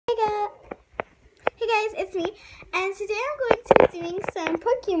guys, it's me, and today I'm going to be doing some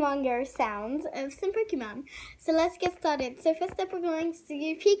Pokemon Go sounds of some Pokemon. So let's get started. So first up we're going to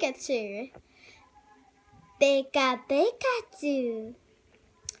do Pikachu. Pikachu.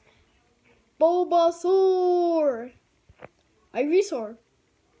 Bulbasaur. Ivysaur.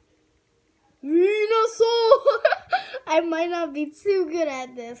 Venusaur. I might not be too good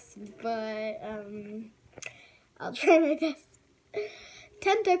at this, but I'll try my best.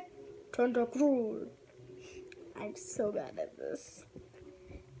 Tentacruel. I'm so bad at this.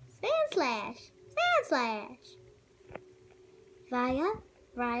 Sandslash. Raichu.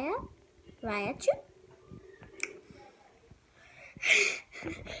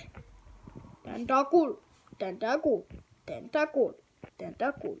 Tentacool.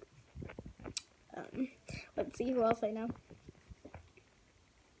 Let's see who else I know.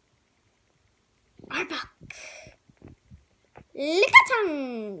 Arbok.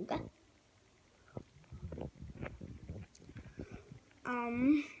 Lickitung.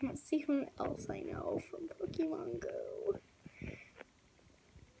 Let's see who else I know from Pokemon Go.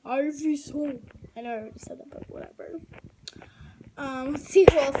 Ivysaur. I know I already said that, but whatever. Let's see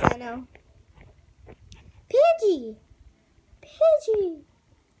who else I know. Pidgey.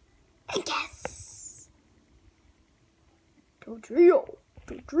 And guess. Dodrio.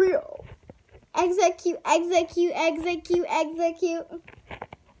 Execute.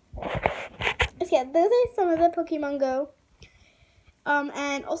 Okay, those are some of the Pokemon Go.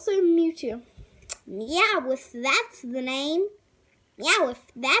 And also Mewtwo. Meowth, that's the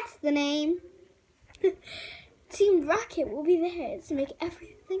name. Team Rocket will be there to make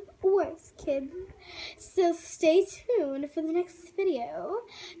everything worse, kids. So stay tuned for the next video,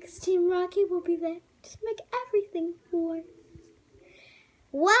 because Team Rocket will be there to make everything worse.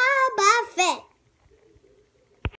 Wobbuffet.